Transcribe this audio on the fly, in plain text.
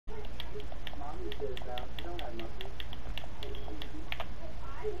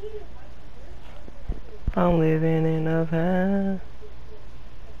I'm living in a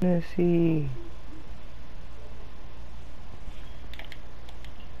fantasy.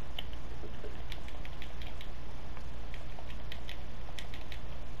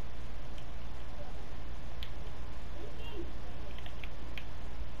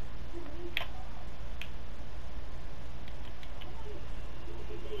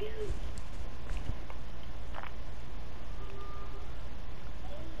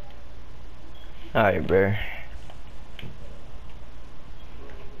 Alright, bro.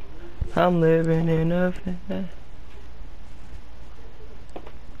 I'm living in a fantasy.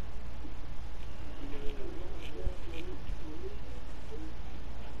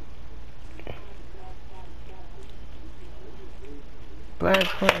 Black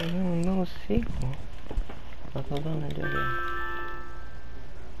Clover, no sequel. What was gonna do that?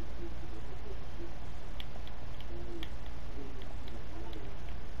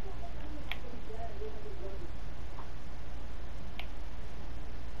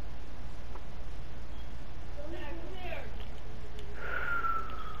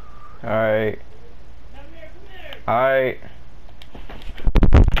 Alright. Alright.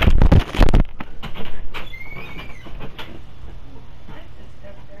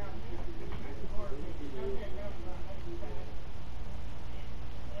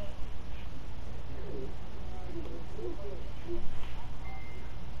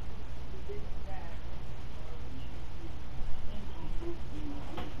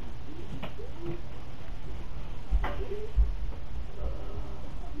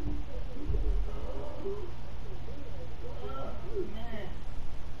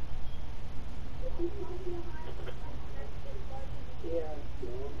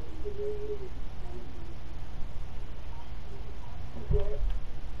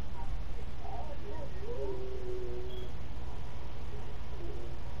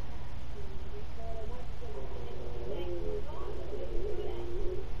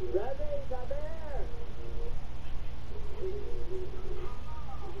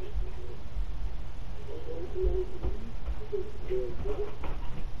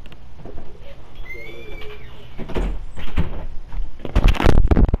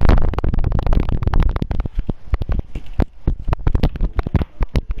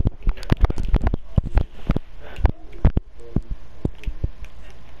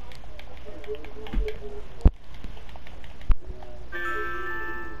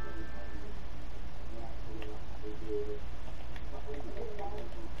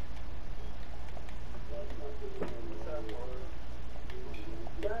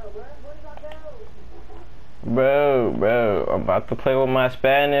 Bro, I'm about to play with my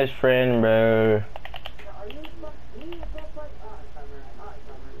Spanish friend, bro.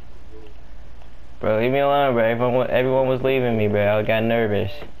 Bro, leave me alone, bro. Everyone was leaving me, bro. I got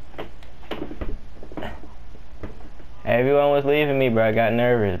nervous. Everyone was leaving me, bro. I got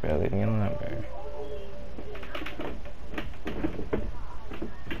nervous, bro. Leave me alone, bro.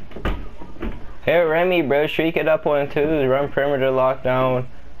 Hey, Remy, bro. Streak it up on twos. Run perimeter lockdown.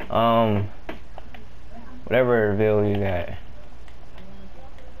 Whatever reveal you got.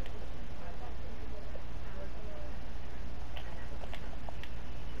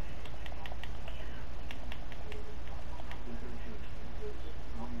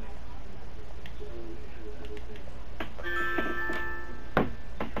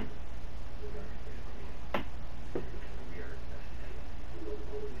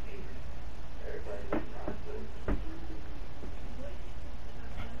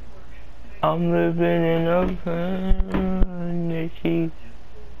 I'm living in a fantasy.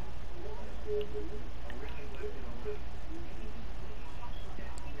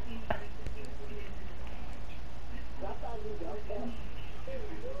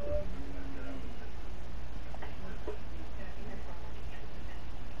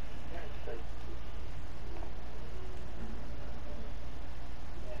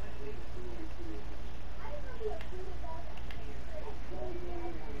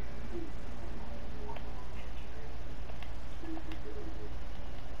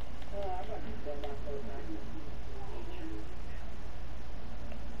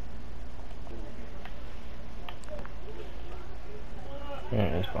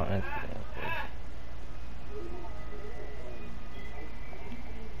 Respond.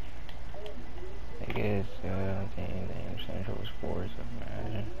 I guess anything Central Sports,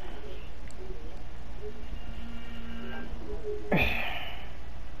 imagine.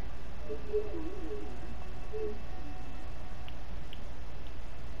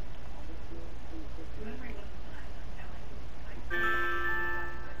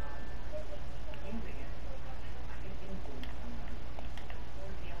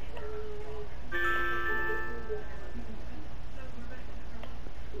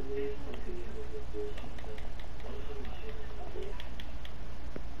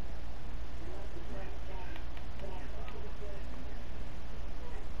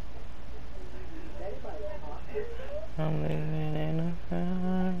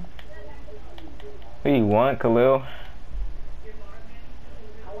 want, Khalil?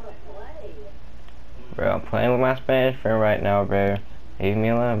 Bro, I'm playing with my Spanish friend right now, bro. Leave me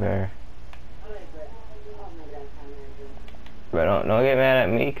alone, bro. Bro, don't get mad at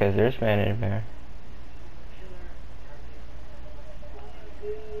me, because they're Spanish, bro.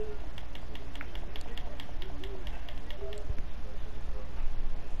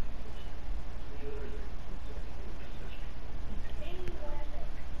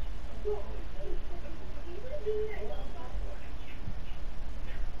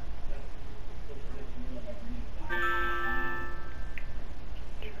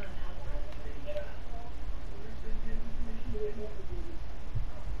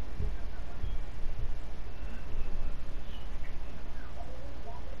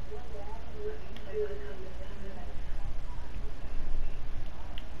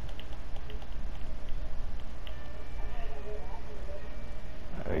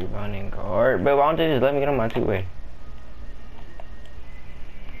 Rebounding guard. But why don't you just let me get on my two-way?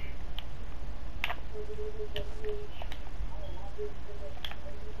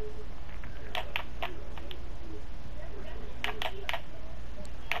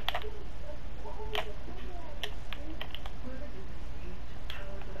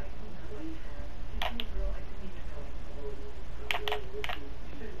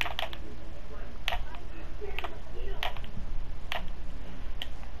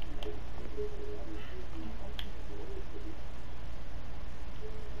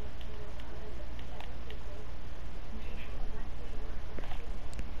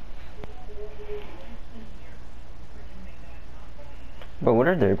 Bro, what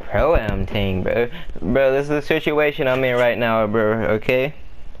are their pro-am thing, bro? Bro, this is the situation I'm in right now, bro, okay?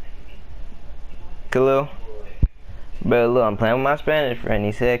 Khalil? Bro, look, I'm playing with my Spanish friend.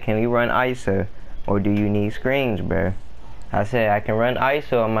 He said, can we run ISO? Or do you need screens, bro? I said, I can run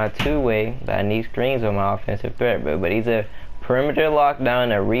ISO on my two-way, but I need screens on my offensive threat, bro. But he's a perimeter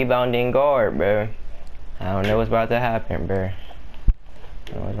lockdown, a rebounding guard, bro. I don't know what's about to happen, bro.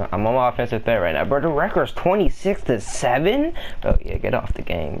 I'm on my offensive threat right now, bro. The record's 26-7. Oh yeah, get off the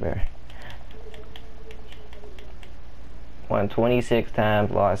game, bro. Won 26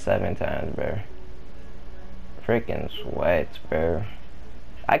 times, lost 7 times, bro. Freaking sweats, bro.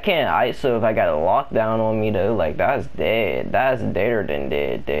 I can't ISO if I got a lockdown on me though. Like that's dead. That's deader than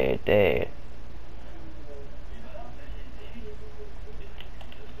dead, dead.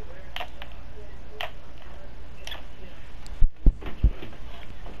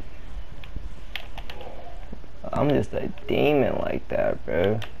 I'm just a demon like that,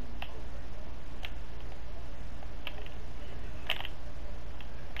 bro.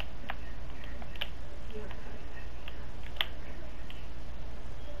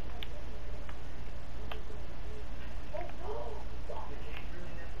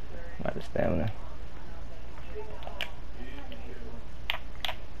 I'm out of stamina.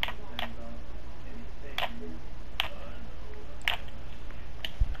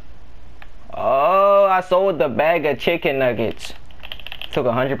 Oh, I sold the bag of chicken nuggets. Took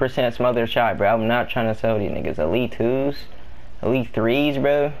 100% smother shot, bro. I'm not trying to sell these niggas. Elite 2s, Elite 3s,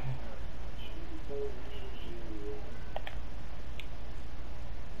 bro.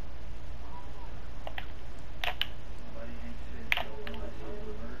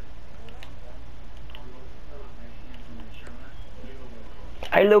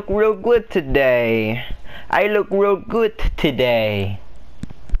 I look real good today. I look real good today.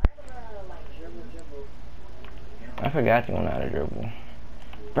 I forgot you know how to dribble.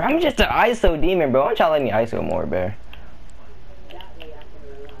 Bro, I'm just an ISO demon, bro. Why don't y'all let me ISO more, bro?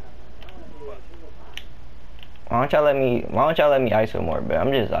 Why don't y'all let me ISO more, bro?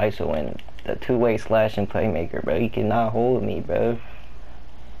 I'm just ISOing the two-way slashing playmaker, bro. He cannot hold me, bro.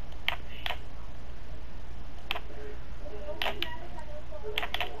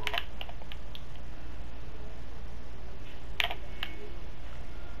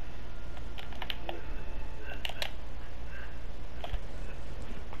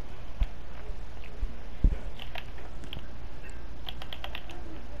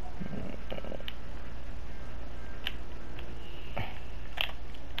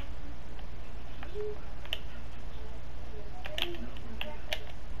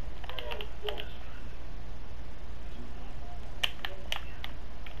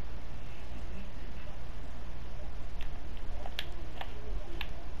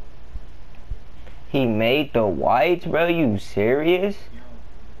 He made the whites, bro? You serious?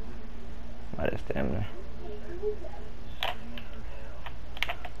 I'm out of stamina.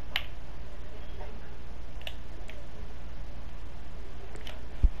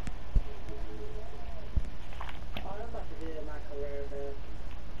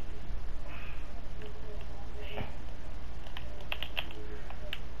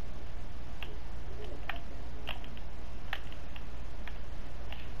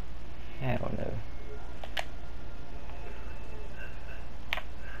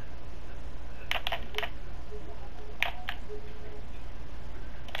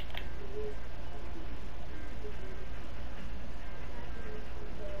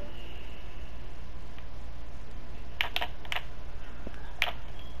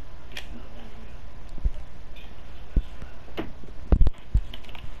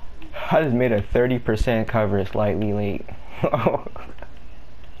 I just made a 30% cover slightly late.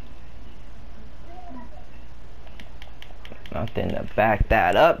 Nothing to back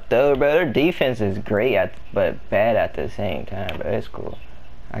that up though, bro. Their defense is great but bad at the same time, but it's cool.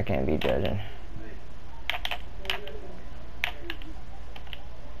 I can't be judging.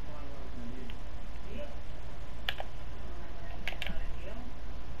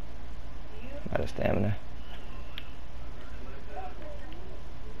 Out of stamina.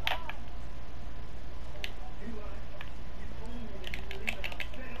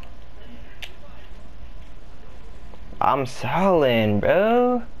 I'm selling,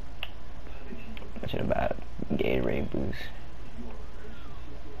 bro. I should have bought Gatorade boost.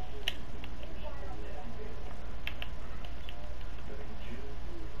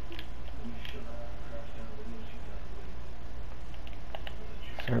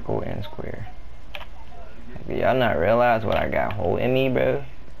 Circle and square. Y'all not realize what I got holding me, bro?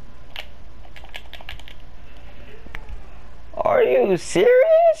 Are you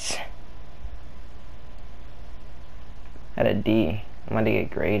serious? At a D. I'm about to get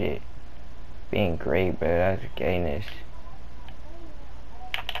graded. Being great, bro. That's gayness.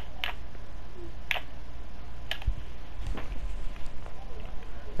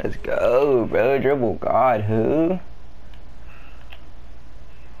 Let's go, bro. Dribble God, who?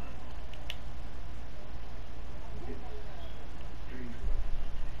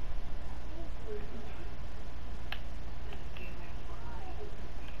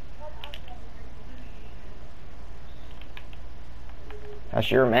 That's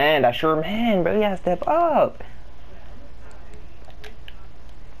your man. That's your man, bro. You gotta step up.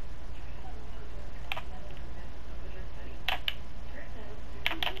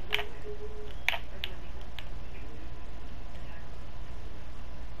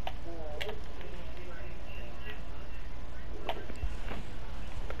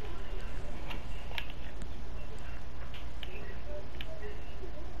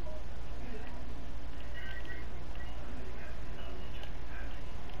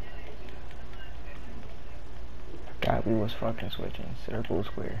 God, we was fucking switching. Circle,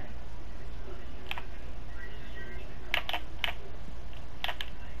 square.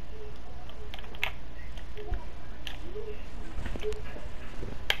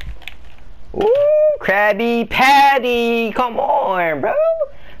 Ooh, Krabby Patty. Come on, bro.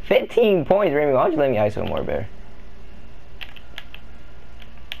 15 points, Remy. Why don't you let me ISO more, bear?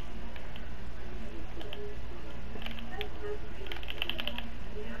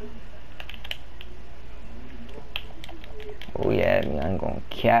 Oh yeah, I'm going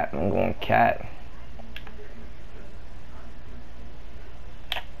cap. I'm going cap.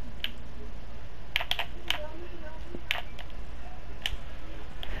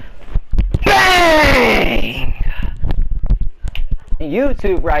 Bang!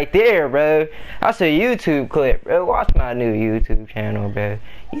 YouTube right there, bro. That's a YouTube clip, bro. Watch my new YouTube channel, bro.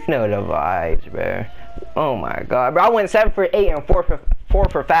 You know the vibes, bro. Oh my god, bro. I went 7 for 8 and 4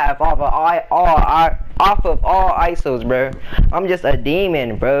 for 5 off of all ISOs, bro. I'm just a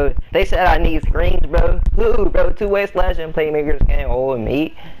demon, bro. They said I need screens, bro. Ooh, bro. 2-way slash and playmakers can't hold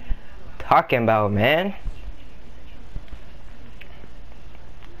me. Talking about, man.